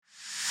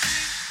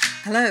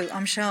Hello,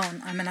 I'm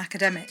Sian. I'm an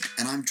academic.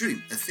 And I'm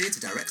Drew, a theatre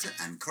director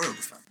and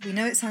choreographer. We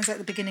know it sounds like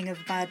the beginning of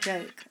a bad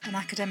joke. An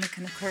academic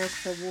and a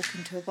choreographer walk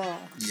into a bar.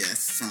 Yes,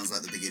 sounds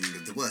like the beginning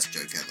of the worst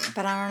joke ever.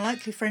 But our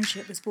unlikely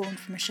friendship was born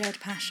from a shared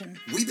passion.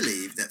 We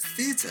believe that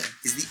theatre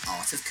is the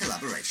art of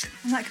collaboration.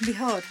 And that can be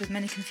hard with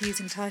many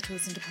confusing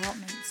titles and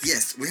departments.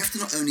 Yes, we have to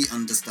not only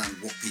understand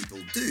what people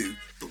do,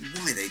 but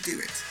why they do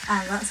it.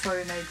 And that's why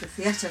we made the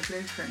Theatre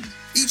Blueprint.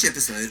 Each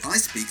episode, I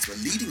speak to a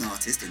leading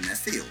artist in their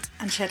field.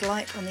 And shed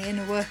light on the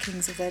inner workings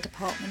of their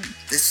department.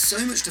 There's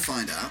so much to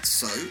find out,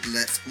 so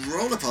let's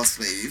roll up our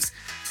sleeves,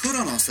 put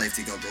on our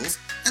safety goggles,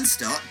 and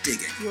start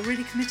digging. You're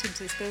really committing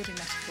to this building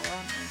metaphor,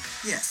 aren't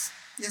you? Yes,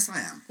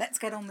 I am. Let's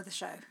get on with the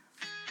show.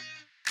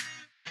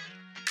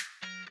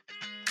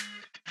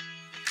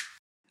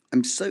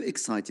 I'm so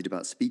excited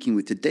about speaking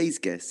with today's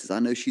guest, as I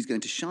know she's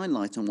going to shine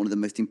light on one of the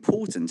most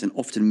important and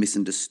often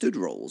misunderstood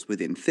roles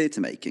within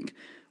theatre making.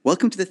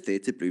 Welcome to the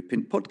Theatre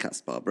Blueprint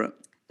podcast, Barbara.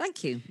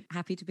 Thank you.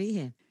 Happy to be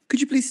here. Could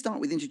you please start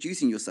with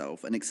introducing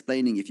yourself and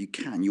explaining, if you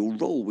can, your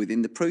role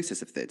within the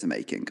process of theatre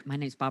making? My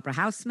name is Barbara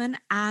Houseman,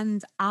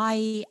 and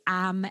I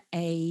am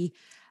a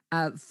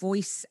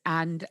voice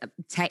and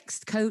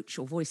text coach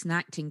or voice and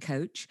acting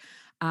coach,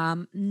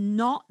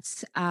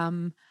 not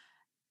an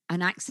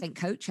accent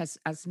coach,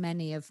 as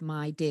many of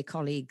my dear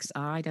colleagues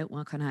are. I don't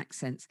work on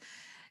accents.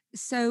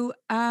 So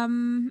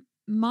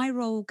my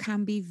role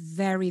can be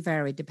very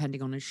varied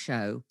depending on a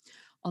show.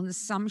 On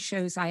some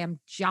shows, I am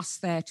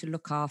just there to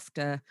look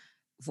after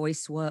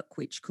voice work,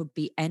 which could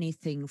be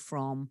anything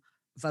from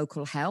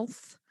vocal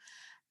health,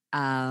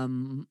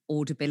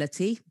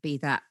 audibility, be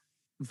that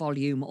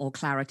volume or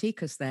clarity,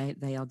 because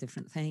they are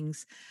different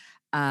things,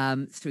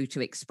 through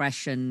to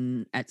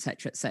expression,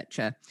 etc.,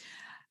 etc.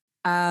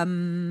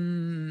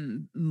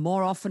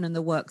 More often in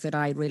the work that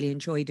I really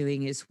enjoy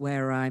doing is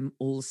where I'm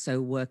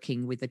also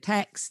working with the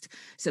text.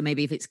 So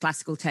maybe if it's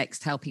classical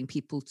text, helping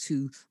people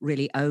to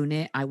really own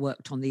it. I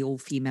worked on the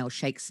all-female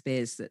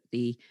Shakespeares that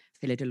the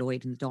Phyllida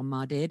Lloyd and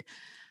Donmar did,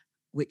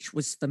 which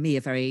was for me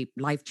a very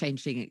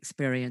life-changing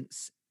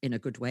experience in a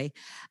good way,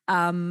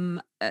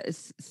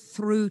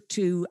 through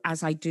to,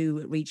 as I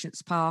do at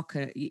Regent's Park,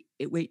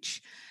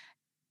 which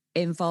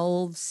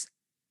involves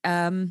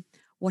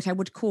what I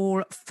would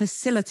call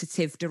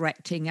facilitative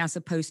directing as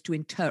opposed to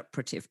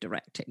interpretive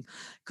directing,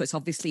 because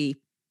obviously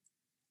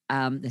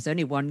there's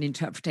only one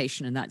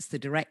interpretation, and that's the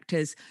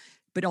director's.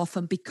 But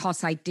often,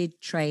 because I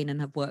did train and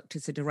have worked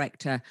as a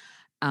director,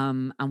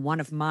 and one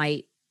of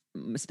my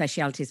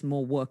specialities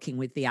more working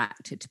with the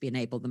actor to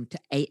enable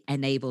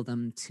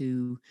them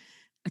to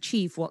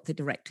achieve what the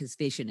director's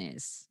vision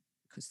is,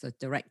 because the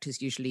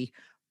director's usually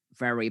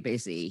very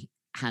busy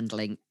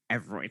handling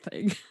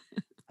everything.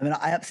 I mean,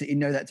 I absolutely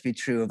know that to be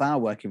true of our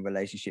working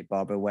relationship,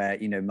 Barbara,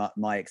 where, you know,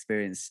 my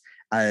experience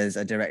as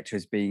a director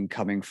has been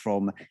coming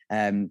from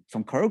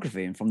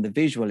choreography and from the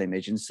visual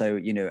image. And so,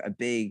 you know, a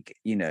big,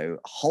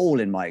 hole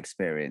in my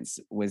experience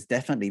was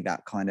definitely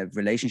that kind of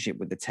relationship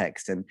with the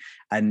text. And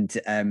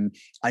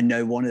I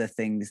know one of the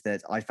things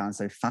that I found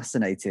so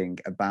fascinating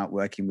about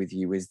working with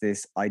you is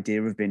this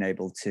idea of being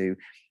able to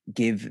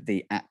give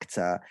the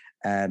actor,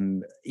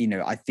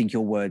 I think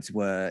your words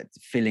were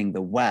filling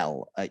the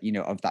well,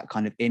 of that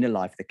kind of inner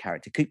life of the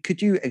character.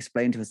 Could you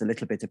explain to us a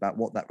little bit about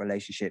what that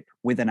relationship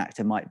with an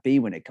actor might be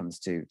when it comes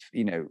to,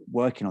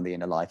 working on the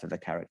inner life of a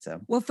character?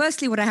 Well,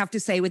 firstly, what I have to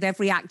say, with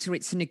every actor,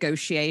 it's a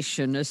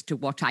negotiation as to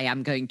what I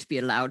am going to be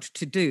allowed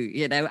to do,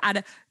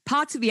 and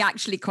part of me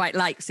actually quite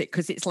likes it,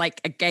 because it's like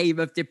a game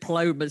of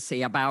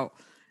diplomacy about,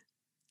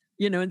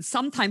 and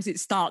sometimes it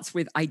starts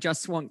with, I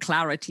just want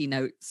clarity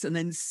notes. And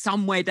then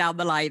somewhere down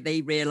the line,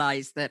 they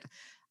realize that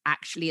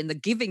actually in the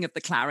giving of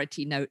the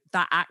clarity note,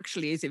 that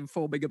actually is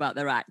informing about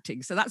their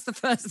acting. So that's the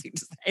first thing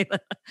to say.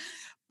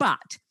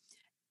 But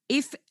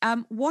if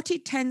what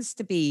it tends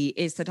to be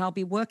is that I'll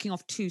be working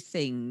off two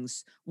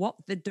things: what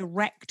the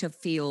director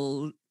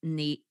feel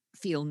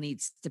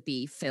needs to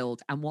be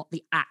filled and what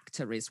the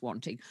actor is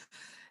wanting.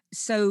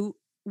 So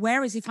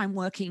whereas if I'm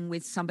working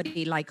with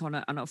somebody like on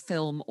a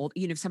film, or,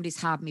 if somebody's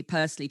hired me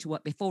personally to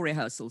work before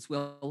rehearsals,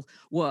 we'll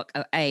work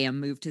at A and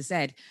move to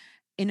Z.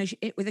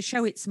 With a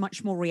show, it's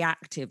much more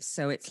reactive.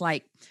 So it's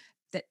like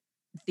that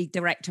the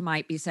director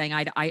might be saying,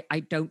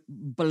 I don't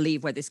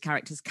believe where this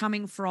character's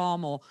coming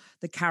from, or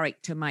the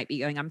character might be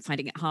going, I'm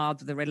finding it hard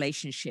with the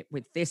relationship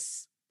with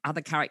this other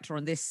character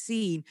on this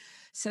scene.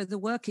 So the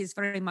work is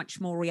very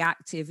much more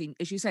reactive, in,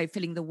 as you say,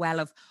 filling the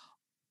well of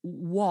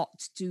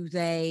what do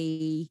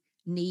they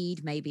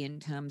need, maybe in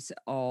terms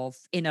of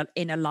inner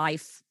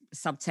life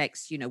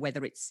subtext,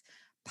 whether it's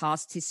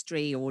past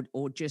history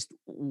or just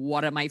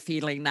what am I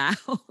feeling now,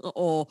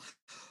 or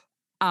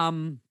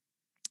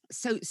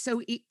so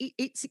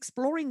it's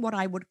exploring what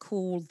I would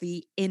call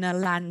the inner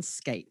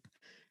landscape,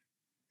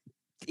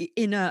 the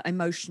inner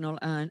emotional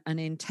and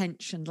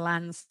intention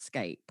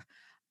landscape.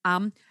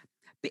 I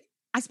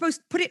suppose,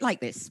 put it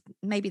like this,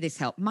 maybe this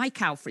helped. Mike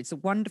Alfred's, a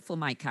wonderful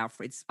Mike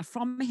Alfred's.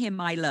 From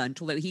him I learned,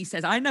 although he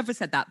says, I never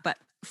said that, but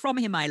from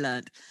him I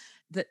learned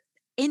that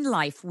in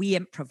life we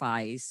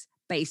improvise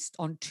based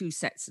on two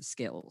sets of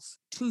skills,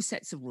 two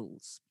sets of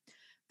rules.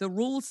 the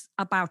rules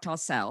about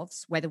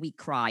ourselves, whether we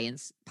cry in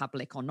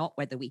public or not,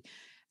 whether we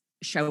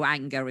show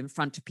anger in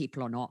front of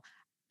people or not,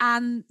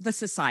 and the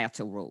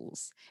societal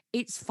rules.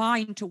 It's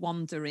fine to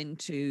wander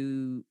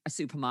into a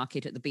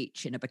supermarket at the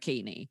beach in a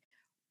bikini.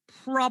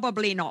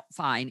 Probably not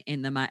fine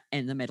in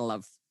the middle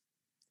of,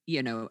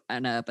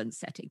 an urban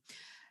setting.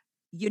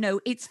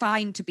 It's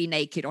fine to be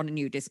naked on a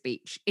nudist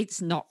beach.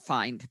 It's not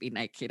fine to be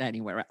naked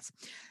anywhere else.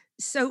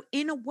 So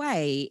in a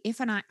way,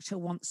 if an actor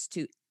wants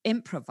to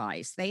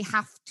improvise, they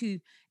have to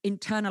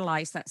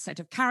internalize that set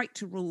of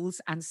character rules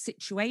and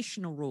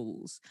situational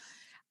rules,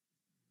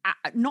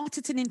 not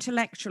at an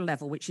intellectual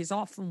level, which is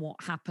often what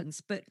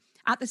happens, but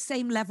at the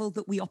same level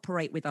that we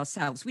operate with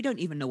ourselves. We don't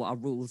even know what our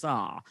rules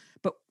are,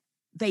 but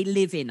they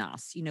live in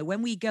us.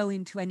 When we go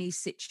into any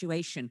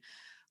situation,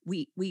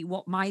 we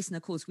what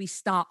Meisner calls, we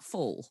start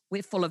full.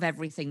 We're full of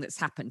everything that's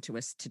happened to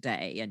us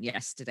today and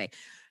yesterday.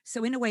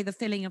 So in a way, the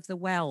filling of the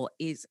well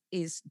is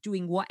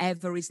doing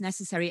whatever is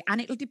necessary. And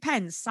it'll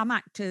depend. Some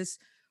actors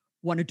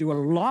want to do a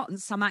lot,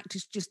 and some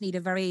actors just need a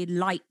very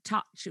light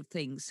touch of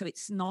things. So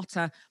it's not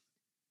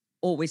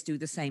always do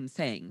the same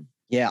thing.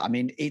 Yeah, I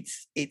mean,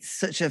 it's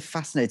such a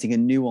fascinating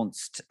and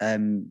nuanced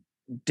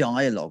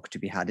dialogue to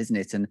be had, isn't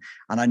it? And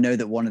I know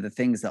that one of the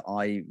things that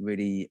I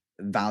really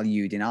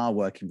valued in our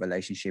working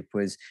relationship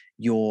was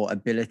your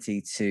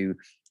ability to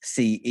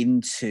see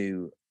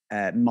into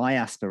my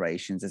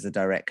aspirations as a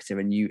director,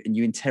 and you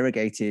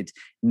interrogated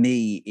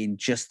me in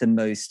just the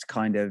most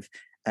kind of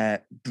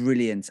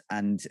brilliant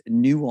and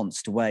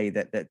nuanced way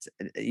that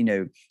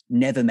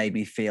never made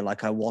me feel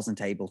like I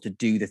wasn't able to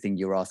do the thing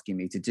you're asking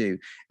me to do.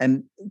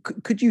 And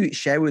could you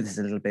share with us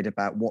a little bit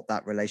about what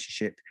that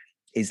relationship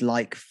is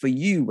like for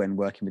you when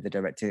working with a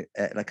director?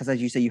 Because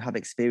as you say, you have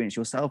experience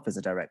yourself as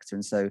a director,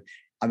 and so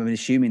I'm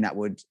assuming that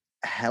would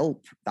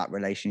help that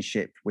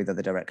relationship with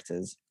other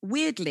directors.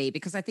 Weirdly,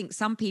 because I think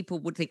some people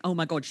would think, oh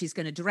my God, she's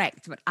going to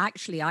direct. But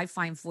actually, I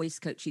find voice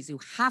coaches who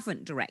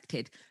haven't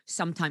directed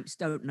sometimes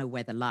don't know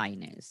where the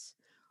line is.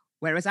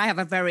 Whereas I have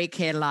a very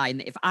clear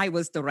line. If I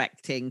was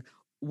directing,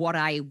 what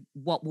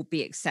would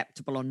be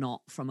acceptable or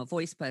not from a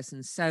voice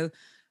person. So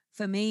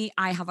for me,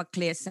 I have a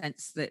clear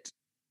sense that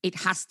it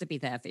has to be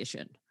their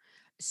vision.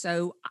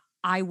 So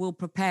I will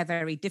prepare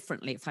very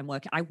differently if I'm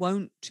working. I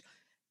won't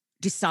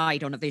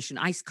decide on a vision.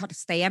 I got to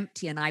stay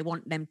empty, and I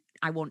want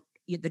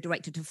the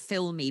director to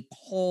fill me,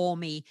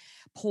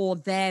 pour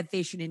their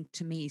vision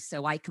into me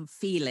so I can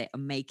feel it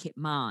and make it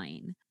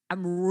mine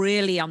and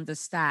really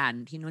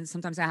understand, and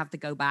sometimes I have to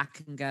go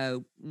back and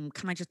go,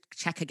 can I just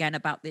check again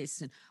about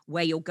this and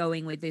where you're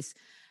going with this?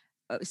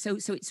 So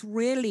it's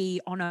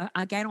really on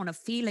a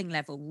feeling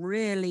level,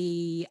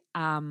 really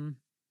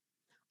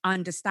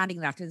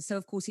understanding that. And so,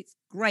 of course, it's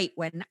great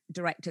when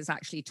directors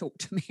actually talk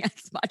to me.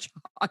 It's much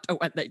harder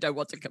when they don't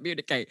want to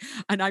communicate.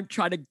 And I'm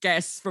trying to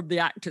guess from the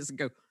actors and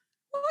go,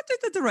 what did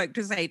the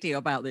director say to you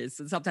about this?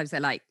 And sometimes they're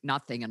like,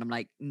 nothing. And I'm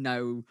like,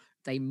 no,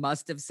 they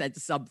must have said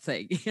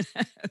something.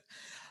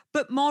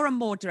 But more and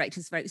more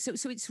directors,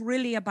 so it's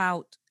really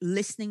about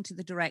listening to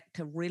the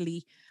director,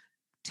 really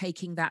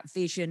taking that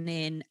vision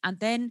in, and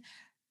then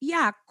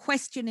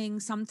questioning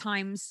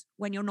sometimes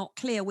when you're not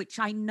clear, which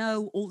I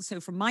know also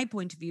from my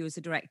point of view as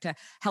a director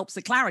helps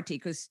the clarity,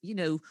 because,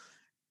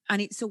 and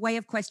it's a way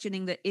of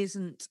questioning that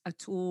isn't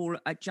at all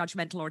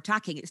judgmental or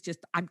attacking. It's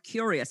just, I'm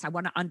curious. I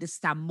want to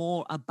understand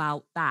more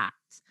about that.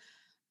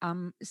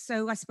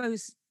 So I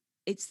suppose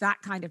it's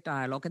that kind of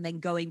dialogue, and then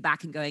going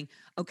back and going,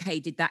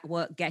 okay, did that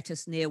work get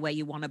us near where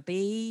you want to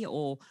be?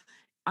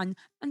 And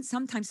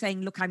sometimes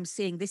saying, look, I'm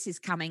seeing this is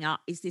coming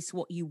up. Is this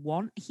what you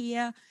want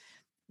here?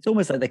 It's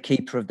almost like the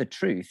keeper of the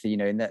truth,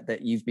 in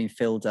that you've been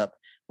filled up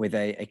with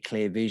a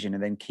clear vision,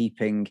 and then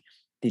keeping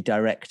the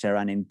director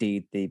and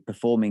indeed the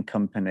performing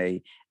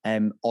company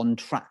on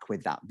track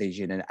with that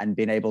vision, and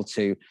being able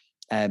to,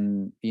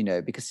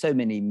 because so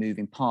many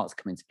moving parts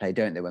come into play,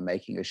 don't they, when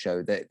making a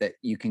show, that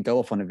you can go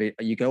off on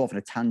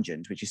a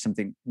tangent, which is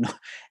something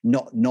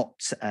not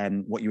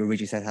what you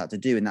originally set out to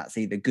do, and that's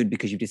either good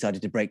because you've decided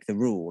to break the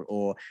rule,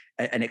 or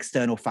an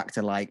external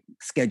factor like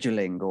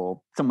scheduling or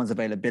someone's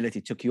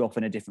availability took you off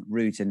on a different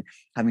route, and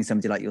having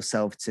somebody like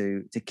yourself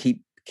to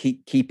keep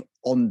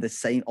on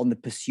the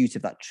pursuit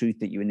of that truth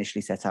that you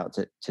initially set out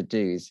to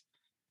do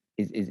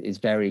is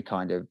very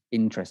kind of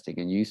interesting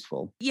and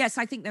useful. Yes,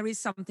 I think there is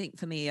something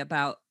for me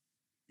about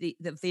the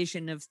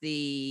vision of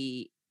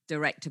the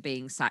director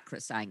being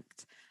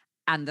sacrosanct,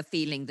 and the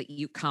feeling that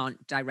you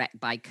can't direct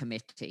by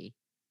committee,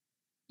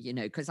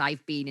 because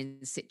I've been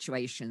in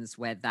situations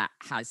where that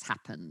has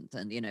happened,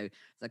 and,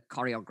 the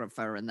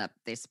choreographer and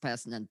this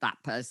person and that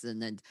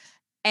person, and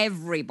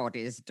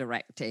everybody's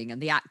directing, and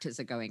the actors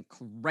are going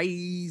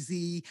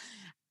crazy,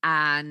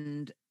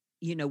 and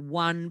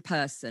one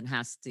person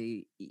has to,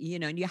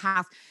 and you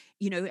have,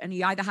 and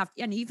you either have,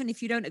 and even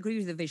if you don't agree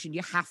with the vision,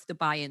 you have to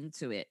buy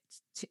into it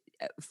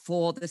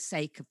for the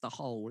sake of the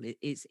whole. It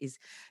is,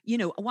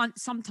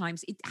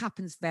 sometimes it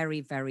happens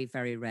very, very,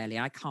 very rarely.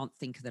 I can't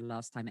think of the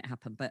last time it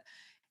happened, but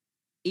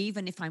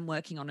even if I'm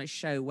working on a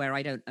show where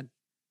I don't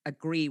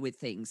agree with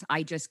things.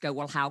 I just go,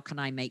 well, how can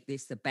I make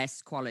this the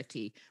best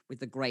quality with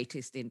the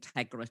greatest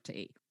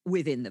integrity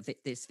within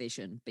this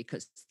vision?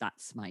 Because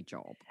that's my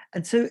job.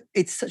 And so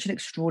it's such an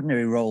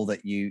extraordinary role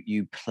that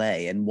you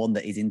play, and one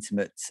that is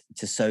intimate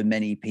to so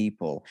many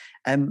people.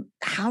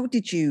 How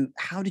did you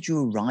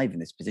arrive in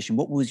this position?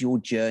 What was your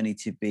journey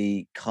to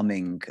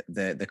becoming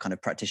the kind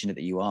of practitioner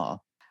that you are?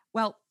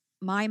 Well,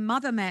 my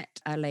mother met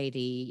a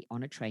lady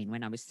on a train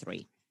when I was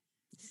 3.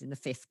 This is in the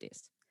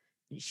 50s.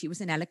 She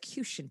was an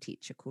elocution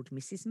teacher called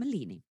Mrs.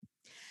 Malini.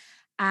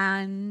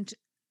 And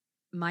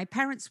my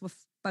parents were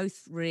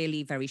both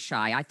really very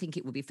shy. I think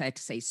it would be fair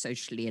to say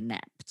socially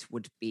inept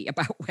would be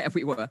about where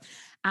we were.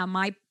 And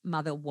my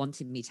mother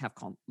wanted me to have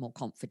more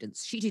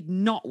confidence. She did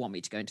not want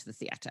me to go into the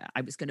theatre.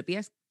 I was going to be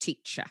a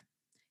teacher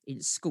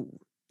in school.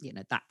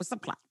 That was the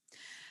plan.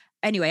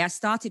 Anyway, I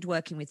started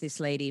working with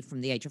this lady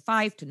from the age of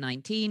 5 to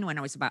 19. When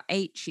I was about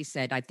 8, she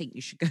said, I think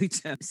you should go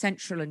to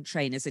Central and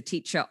train as a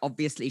teacher.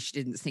 Obviously, she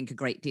didn't think a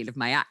great deal of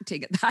my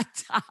acting at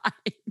that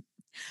time.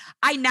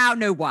 I now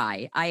know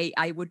why.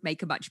 I would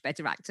make a much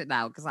better actor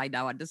now because I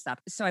now understand.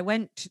 So I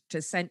went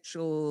to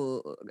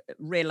Central,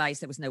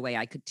 realized there was no way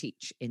I could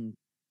teach in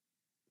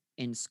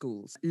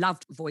schools.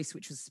 Loved voice,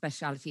 which was a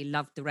specialty,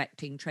 loved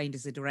directing, trained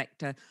as a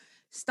director,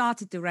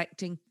 started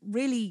directing,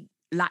 really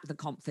lacked the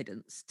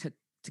confidence to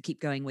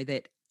keep going with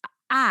it,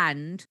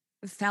 and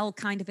fell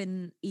kind of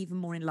even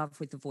more in love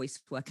with the voice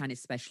work and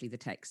especially the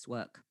text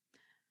work.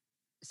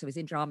 So I was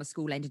in drama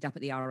school, ended up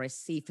at the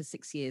RSC for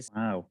 6 years.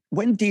 Wow.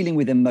 When dealing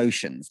with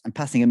emotions and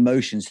passing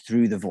emotions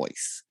through the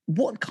voice,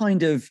 what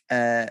kind of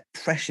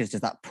pressures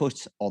does that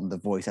put on the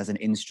voice as an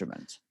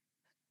instrument?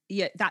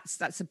 Yeah,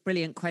 that's a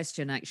brilliant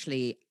question,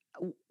 actually.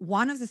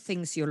 One of the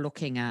things you're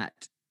looking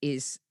at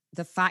is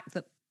the fact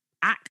that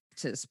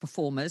actors,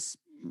 performers,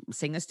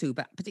 singers too,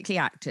 but particularly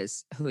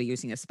actors who are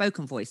using a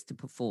spoken voice to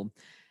perform,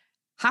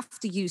 have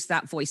to use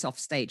that voice off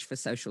stage for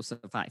social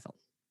survival.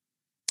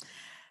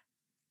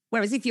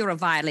 Whereas if you're a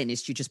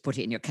violinist, you just put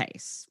it in your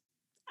case.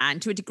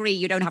 And to a degree,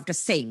 you don't have to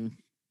sing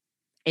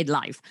in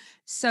life.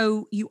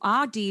 So you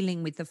are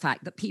dealing with the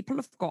fact that people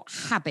have got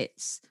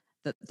habits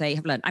that they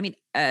have learned. I mean,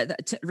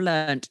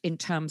 learned in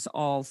terms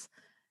of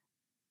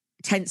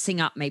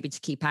tensing up maybe to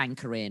keep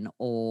anchor in,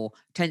 or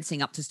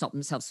tensing up to stop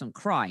themselves from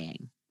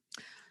crying.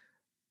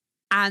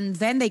 And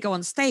then they go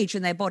on stage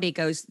and their body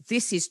goes,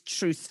 this is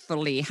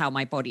truthfully how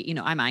my body,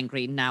 I'm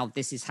angry now,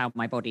 this is how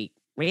my body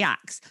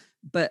reacts.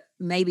 But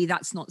maybe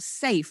that's not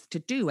safe to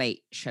do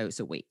 8 shows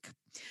a week.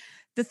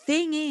 The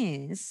thing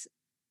is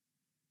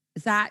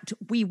that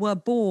we were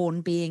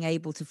born being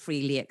able to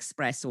freely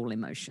express all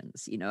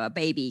emotions. A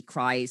baby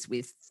cries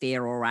with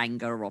fear or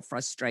anger or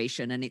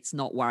frustration, and it's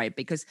not worried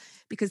because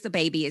the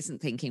baby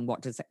isn't thinking,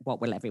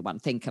 what will everyone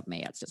think of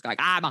me? It's just going,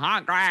 I'm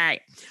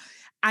hungry.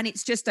 And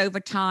it's just over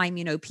time,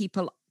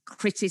 people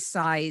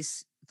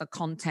criticize the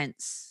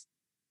contents,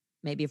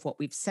 maybe of what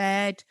we've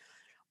said,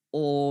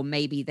 or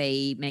maybe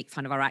they make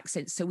fun of our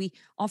accents. So we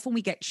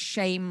get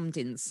shamed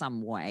in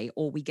some way,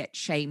 or we get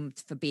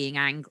shamed for being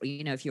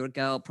angry. If you're a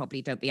girl,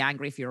 probably don't be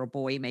angry. If you're a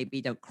boy,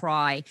 maybe don't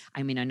cry.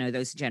 I mean, I know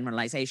those are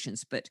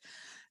generalizations, but,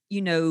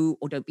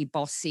 or don't be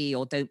bossy,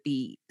 or don't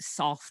be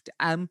soft.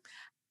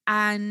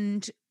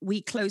 And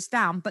we close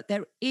down, but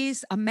there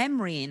is a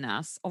memory in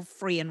us of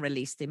free and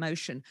released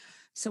emotion.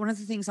 So one of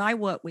the things I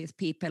work with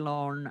people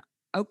on,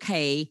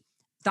 okay,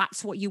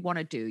 that's what you want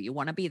to do. You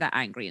want to be that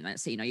angry, and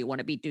that's, you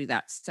want to do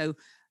that. So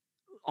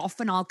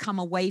often I'll come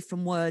away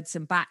from words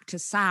and back to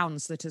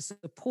sounds that are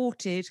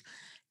supported.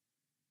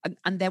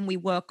 And then we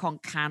work on,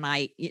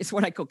 it's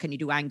what I call, can you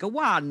do anger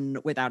 1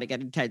 without it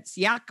getting tense?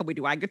 Yeah. Can we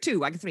do anger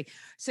 2, anger 3?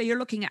 So you're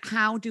looking at,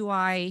 how do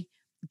I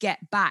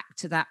get back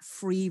to that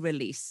free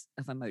release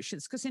of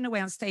emotions? Because in a way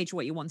on stage,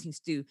 what you're wanting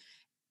to do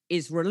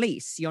is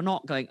release. You're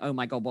not going, oh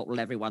my God, what will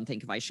everyone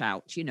think if I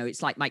shout?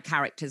 It's like my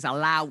character's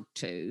allowed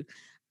to.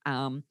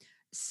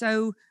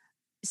 So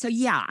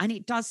yeah, and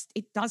it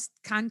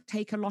can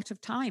take a lot of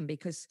time,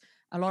 because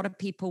a lot of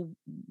people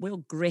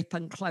will grip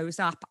and close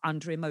up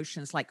under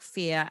emotions like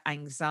fear,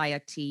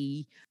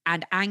 anxiety,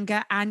 and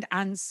anger,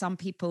 and some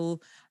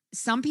people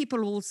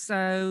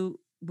also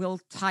will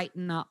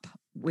tighten up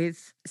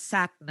with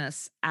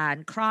sadness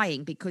and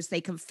crying, because they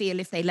can feel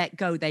if they let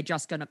go, they're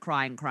just going to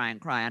cry and cry and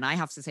cry. And I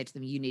have to say to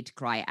them, you need to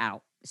cry it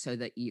out so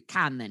that you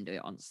can then do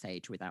it on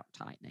stage without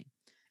tightening.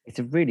 It's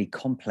a really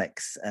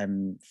complex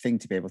thing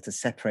to be able to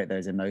separate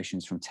those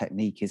emotions from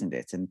technique, isn't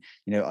it? And,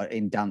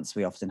 in dance,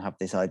 we often have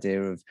this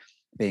idea of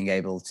being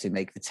able to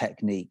make the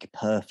technique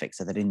perfect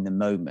so that in the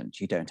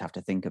moment you don't have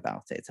to think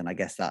about it. And I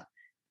guess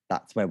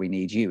that's where we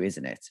need you,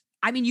 isn't it?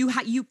 I mean,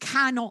 you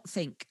cannot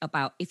think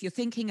about, if you're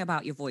thinking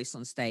about your voice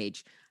on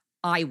stage,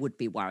 I would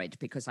be worried,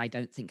 because I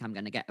don't think I'm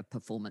going to get a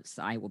performance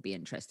that I will be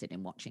interested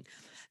in watching.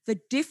 The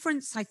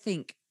difference, I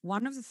think,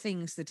 one of the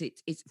things that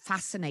it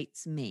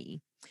fascinates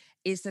me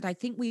is that I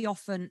think we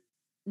often,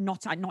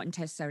 not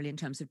necessarily in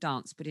terms of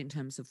dance, but in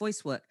terms of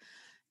voice work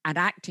and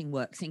acting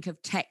work, think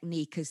of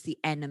technique as the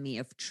enemy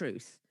of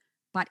truth.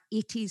 But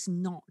it is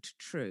not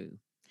true.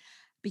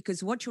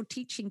 because what you're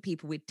teaching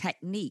people with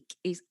technique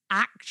is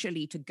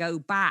actually to go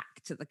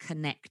back to the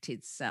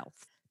connected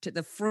self, to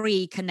the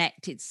free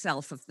connected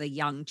self of the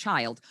young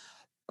child,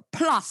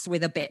 plus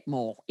with a bit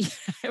more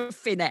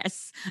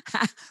finesse.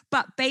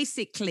 But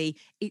basically,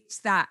 it's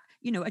that,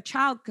 a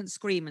child can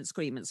scream and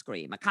scream and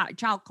scream. A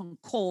child can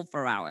call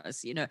for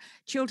hours.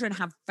 Children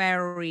have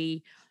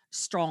very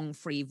strong,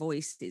 free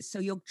voices. So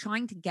you're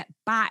trying to get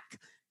back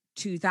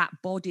to that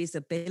body's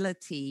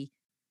ability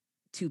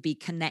to be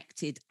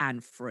connected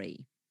and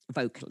free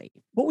vocally.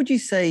 What would you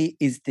say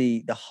is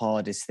the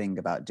hardest thing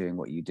about doing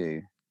what you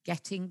do?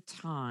 Getting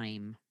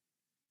time.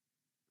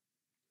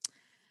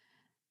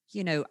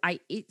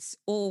 It's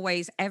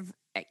always,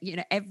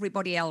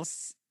 everybody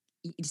else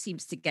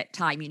seems to get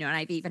time, and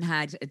I've even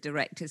had a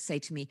director say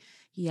to me,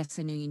 yes,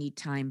 I know you need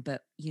time,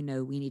 but, we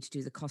need to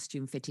do the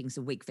costume fittings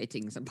and wig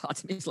fittings. And part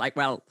of me is like,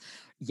 well,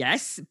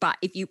 yes, but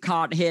if you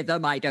can't hear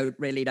them, I don't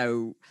really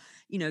know,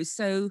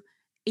 so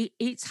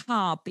it's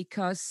hard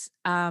because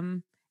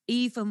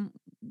even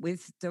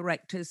with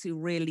directors who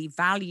really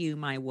value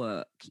my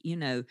work,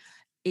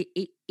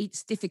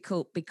 it's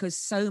difficult because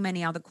so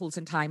many other calls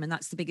and time, and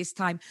that's the biggest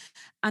time.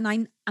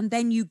 And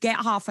then you get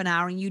half an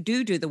hour and you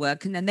do the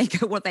work, and then they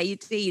go, well, there you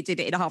see, you did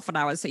it in half an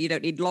hour, so you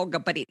don't need longer.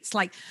 But it's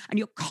like, and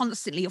you're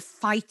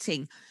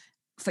fighting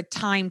for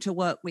time to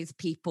work with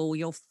people.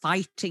 You're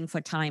fighting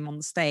for time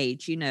on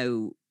stage,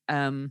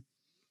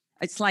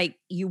 It's like,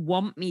 you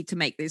want me to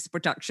make this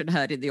production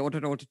heard in the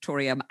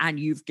auditorium, and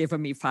you've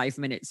given me 5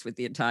 minutes with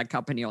the entire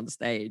company on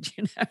stage,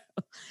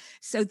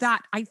 So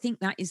that, I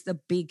think that is the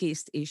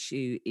biggest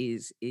issue,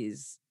 is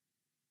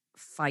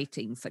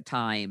fighting for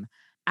time.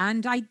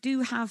 And I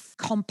do have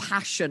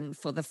compassion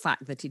for the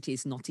fact that it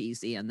is not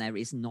easy and there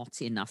is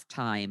not enough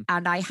time.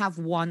 And I have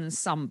won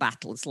some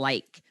battles,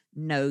 like,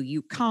 no,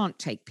 you can't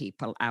take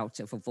people out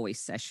of a voice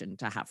session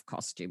to have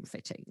costume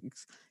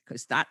fittings,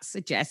 because that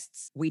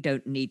suggests we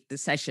don't need the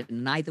session.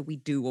 Neither we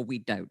do or we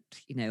don't,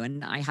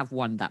 and I have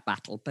won that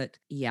battle. But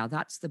yeah,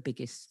 that's the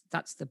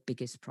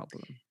biggest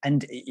problem.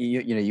 And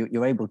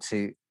you're able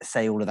to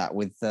say all of that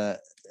with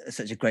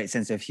such a great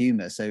sense of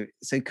humor. So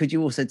could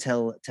you also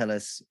tell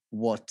us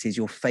what is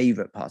your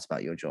favorite part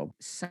about your job?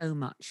 So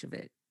much of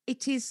it.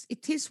 It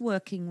is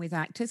working with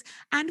actors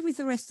and with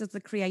the rest of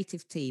the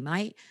creative team.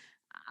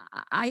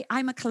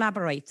 I'm a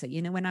collaborator.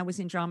 When I was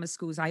in drama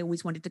schools, I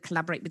always wanted to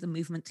collaborate with the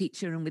movement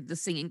teacher and with the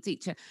singing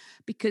teacher,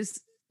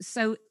 because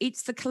so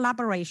it's the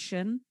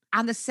collaboration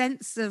and the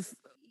sense of,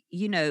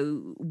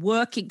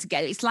 working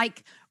together. It's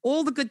like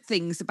all the good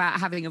things about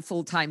having a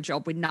full-time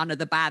job with none of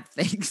the bad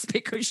things,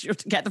 because you're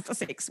together for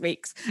 6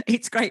 weeks.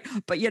 It's great,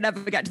 but you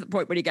never get to the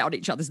point where you get on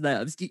each other's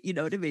nerves. You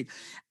know what I mean?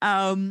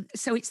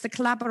 So it's the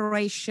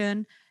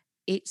collaboration.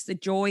 It's the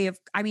joy of,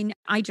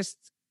 I just,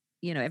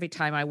 every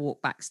time I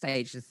walk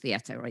backstage at the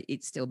theatre, right,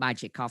 it's still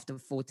magic after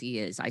 40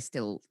 years. I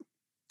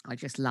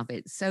just love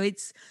it. So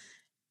it's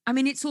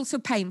also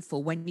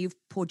painful when you've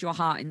poured your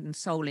heart and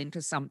soul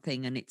into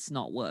something and it's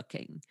not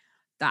working.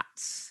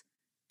 That's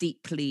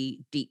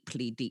deeply,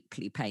 deeply,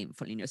 deeply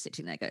painful. And you're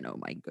sitting there going, oh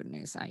my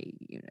goodness,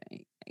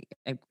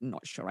 I'm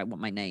not sure I want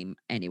my name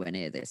anywhere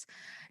near this.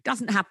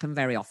 Doesn't happen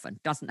very often.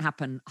 Doesn't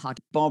happen hard.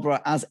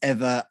 Barbara, as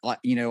ever,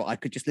 I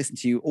could just listen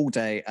to you all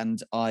day,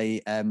 and I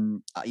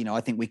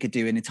think we could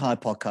do an entire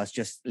podcast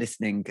just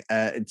listening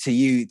to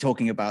you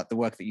talking about the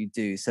work that you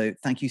do. So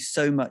thank you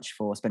so much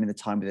for spending the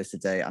time with us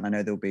today. And I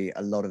know there'll be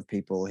a lot of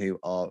people who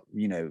are,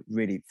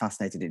 really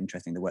fascinated and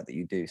interested in the work that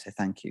you do. So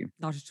thank you.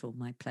 Not at all.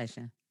 My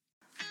pleasure.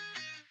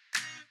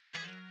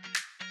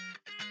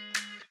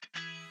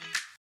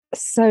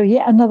 So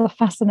yeah, another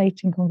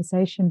fascinating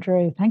conversation,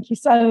 Drew. Thank you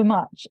so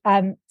much.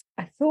 I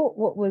thought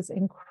what was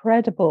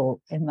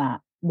incredible in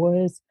that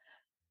was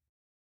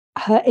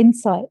her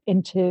insight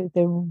into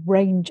the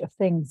range of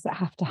things that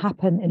have to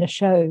happen in a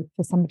show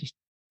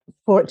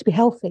for it to be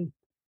healthy.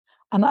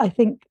 And I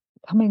think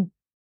coming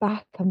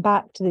back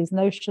to these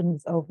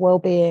notions of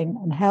well-being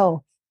and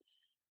health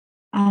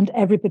and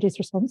everybody's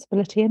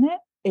responsibility in it,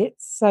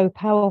 it's so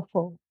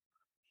powerful.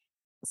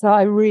 So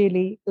I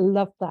really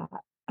love that.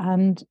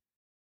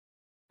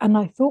 And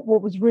I thought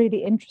what was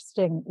really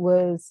interesting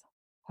was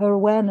her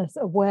awareness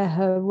of where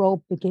her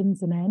role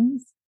begins and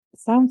ends. It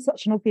sounds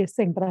such an obvious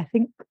thing, but I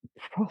think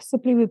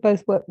possibly we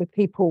both work with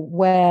people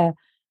where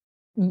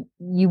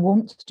you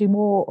want to do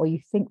more or you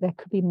think there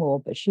could be more,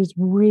 but she's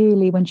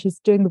really, when she's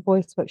doing the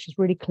voice work, she's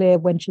really clear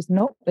when she's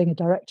not being a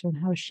director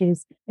and how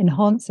she's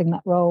enhancing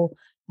that role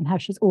and how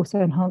she's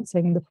also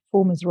enhancing the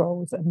performers'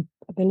 roles and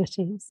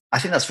abilities. I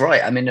think that's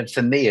right.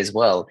 For me as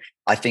well,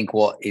 I think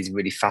what is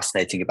really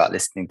fascinating about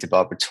listening to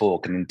Barbara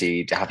talk, and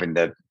indeed having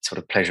the sort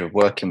of pleasure of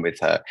working with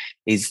her,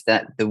 is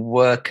that the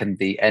work and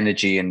the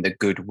energy and the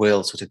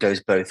goodwill sort of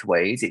goes both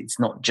ways. It's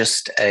not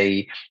just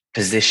a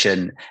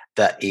position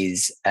that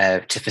is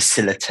to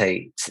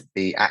facilitate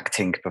the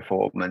acting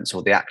performance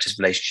or the actor's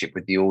relationship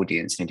with the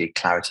audience and indeed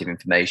clarity of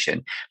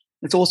information.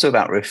 It's also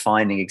about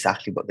refining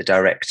exactly what the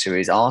director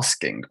is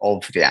asking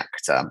of the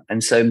actor.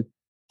 And so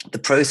the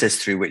process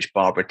through which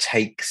Barbara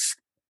takes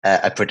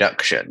a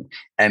production,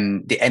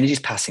 the energy is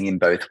passing in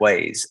both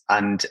ways.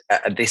 And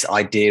this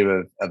idea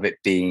of it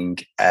being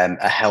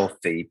a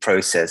healthy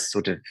process,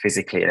 sort of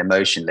physically and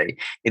emotionally,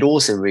 it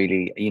also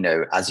really,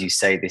 as you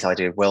say, this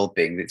idea of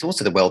well-being, it's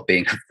also the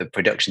well-being of the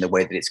production, the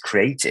way that it's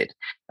created.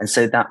 And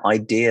so that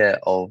idea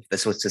of the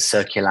sort of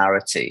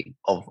circularity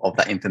of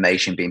that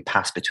information being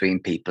passed between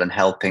people and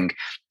helping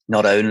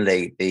not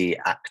only the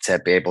actor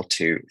be able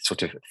to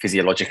sort of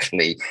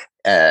physiologically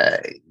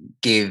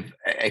give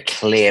a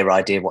clear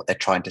idea of what they're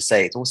trying to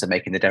say, it's also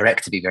making the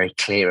director be very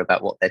clear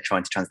about what they're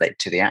trying to translate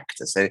to the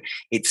actor. So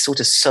it's sort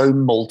of so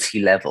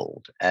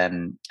multi-leveled.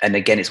 And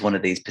again, it's one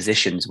of these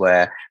positions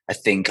where I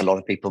think a lot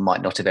of people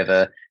might not have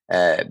ever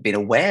been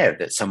aware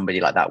that somebody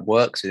like that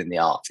works within the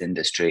arts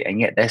industry, and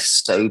yet they're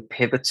so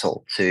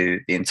pivotal to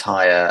the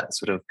entire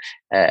sort of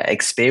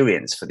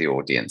experience for the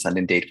audience and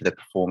indeed for the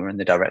performer and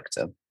the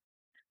director.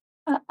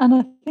 And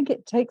I think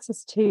it takes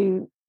us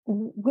to,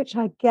 which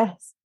I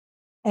guess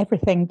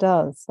everything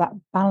does, that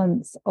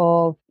balance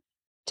of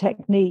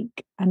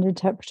technique and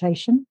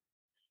interpretation,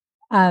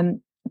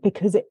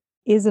 because it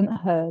isn't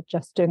her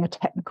just doing a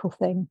technical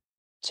thing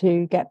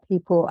to get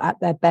people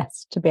at their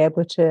best to be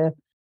able to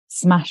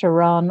smash a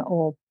run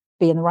or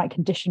be in the right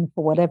condition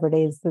for whatever it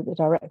is that the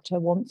director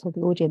wants or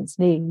the audience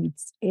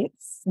needs.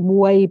 It's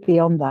way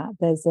beyond that.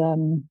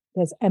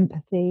 There's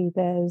empathy,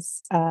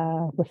 there's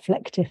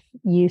reflective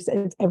use,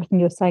 it's everything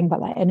you're saying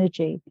about that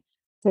energy.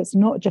 So it's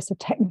not just a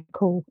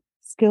technical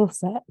skill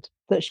set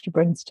that she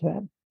brings to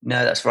it.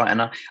 No, that's right.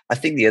 And I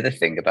think the other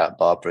thing about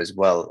Barbara as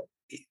well,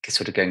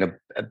 sort of going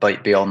a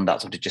bit beyond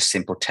that sort of just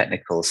simple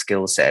technical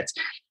skill set,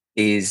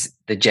 is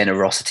the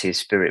generosity of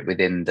spirit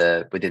within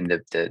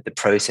the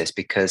process.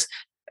 Because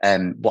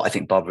what I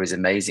think Barbara is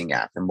amazing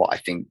at, and what I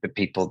think the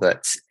people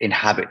that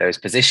inhabit those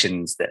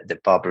positions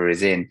that Barbara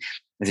is in,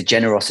 is a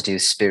generosity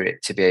of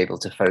spirit to be able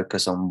to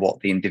focus on what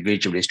the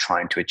individual is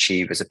trying to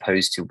achieve, as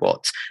opposed to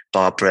what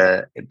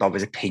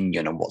Barbara's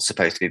opinion on what's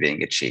supposed to be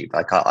being achieved.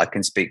 Like I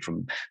can speak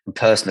from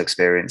personal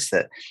experience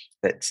that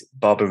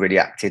Barbara really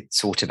acted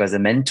sort of as a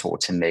mentor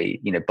to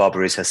me.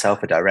 Barbara is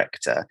herself a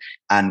director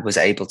and was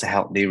able to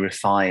help me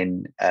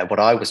refine what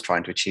I was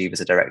trying to achieve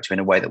as a director in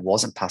a way that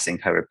wasn't passing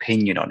her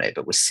opinion on it,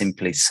 but was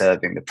simply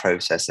serving the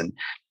process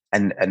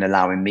and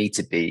allowing me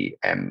to be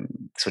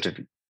sort of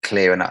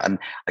clear. And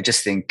I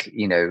just think,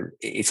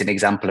 it's an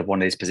example of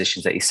one of these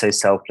positions that is so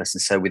selfless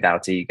and so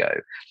without ego,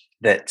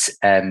 that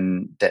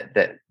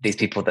that these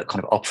people that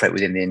kind of operate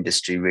within the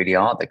industry really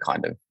are the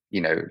kind of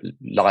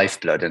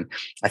lifeblood. And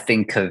I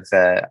think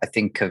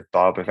of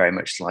Barbara very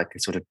much like a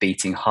sort of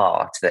beating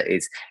heart, that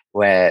is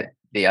where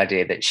the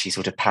idea that she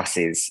sort of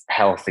passes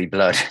healthy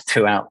blood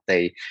throughout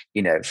the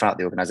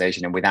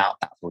organization, and without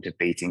that sort of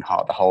beating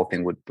heart, the whole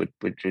thing would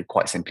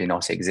quite simply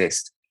not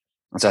exist.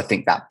 And so I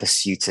think that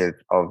pursuit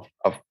of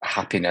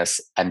happiness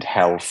and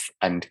health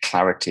and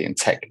clarity and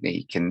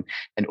technique and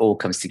all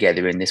comes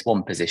together in this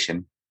one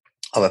position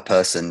of a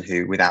person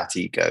who, without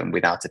ego and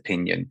without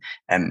opinion,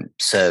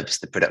 serves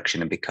the production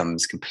and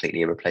becomes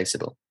completely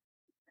irreplaceable.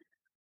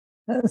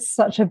 That's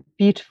such a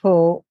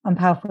beautiful and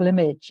powerful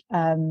image.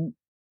 And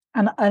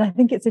I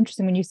think it's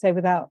interesting when you say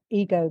without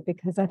ego,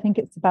 because I think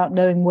it's about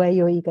knowing where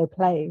your ego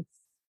plays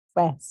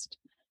best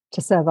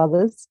to serve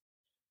others.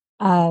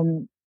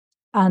 And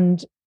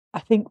I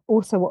think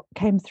also what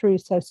came through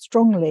so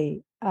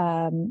strongly,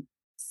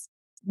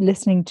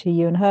 listening to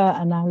you and her,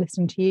 and now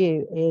listening to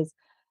you, is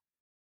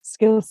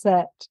skill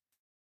set,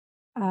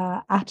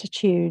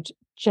 attitude,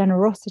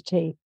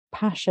 generosity,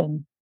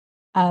 passion.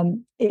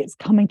 It's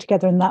coming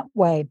together in that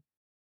way,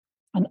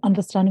 and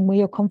understanding where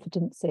your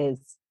confidence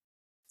is,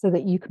 so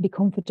that you can be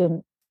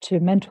confident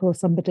to mentor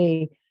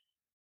somebody,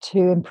 to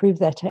improve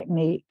their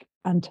technique,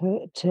 and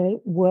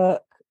to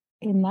work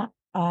in that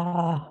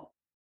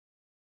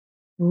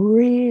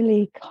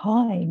really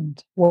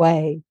kind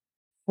way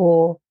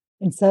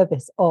in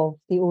service of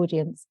the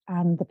audience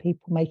and the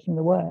people making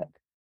the work.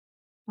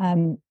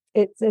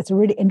 It's a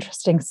really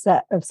interesting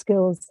set of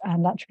skills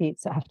and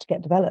attributes that have to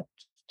get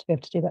developed to be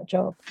able to do that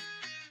job.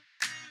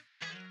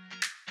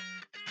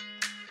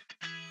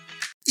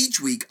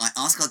 Each week, I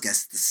ask our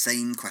guests the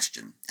same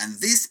question, and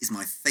this is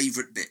my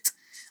favourite bit.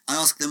 I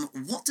ask them,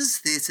 what does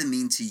theatre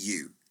mean to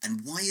you, and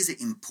why is it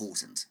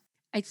important?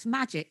 It's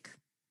magic.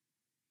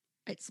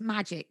 It's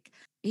magic.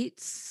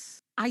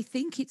 I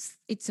think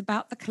it's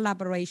about the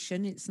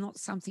collaboration. It's not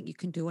something you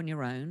can do on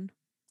your own.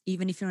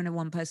 Even if you're in a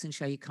one-person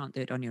show, you can't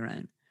do it on your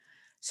own.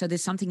 So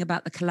there's something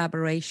about the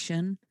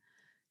collaboration.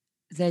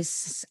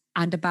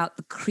 And about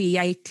the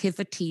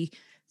creativity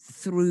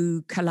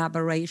through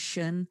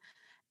collaboration,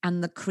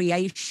 and the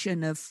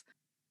creation of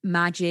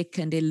magic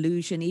and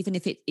illusion, even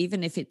if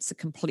it's a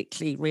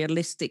completely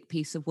realistic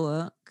piece of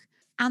work.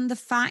 And the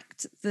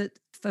fact that,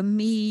 for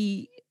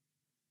me,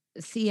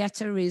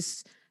 theatre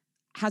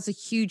has a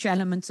huge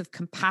element of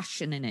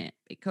compassion in it,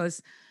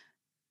 because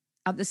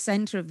at the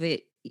center of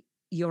it,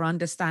 you're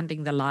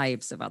understanding the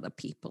lives of other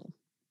people.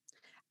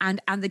 And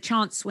the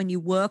chance when you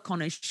work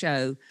on a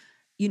show,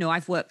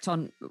 I've worked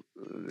on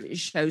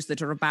shows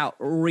that are about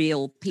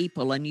real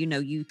people, and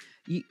you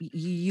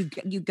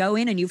go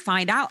in and you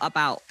find out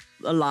about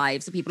the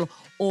lives of people,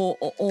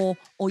 or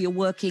you're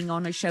working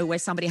on a show where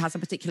somebody has a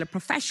particular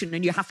profession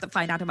and you have to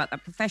find out about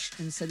that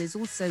profession. So there's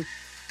also,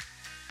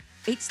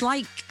 it's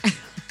like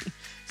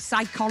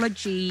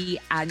psychology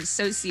and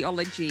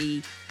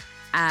sociology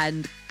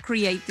and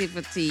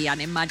creativity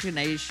and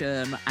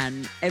imagination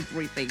and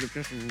everything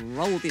just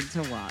rolled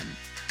into one.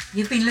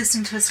 You've been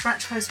listening to a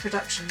Scratch Post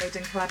production made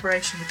in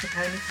collaboration with the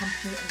Pony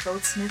Company and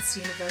Goldsmiths,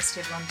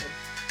 University of London.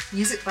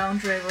 Music by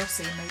Andre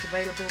Rossi, made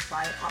available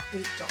by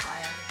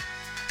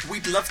Upbeat.io.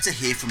 We'd love to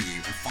hear from you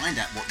and find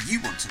out what you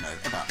want to know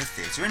about the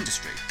theatre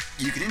industry.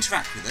 You can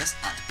interact with us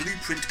at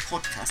Blueprint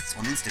Podcasts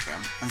on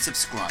Instagram and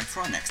subscribe for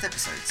our next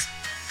episodes.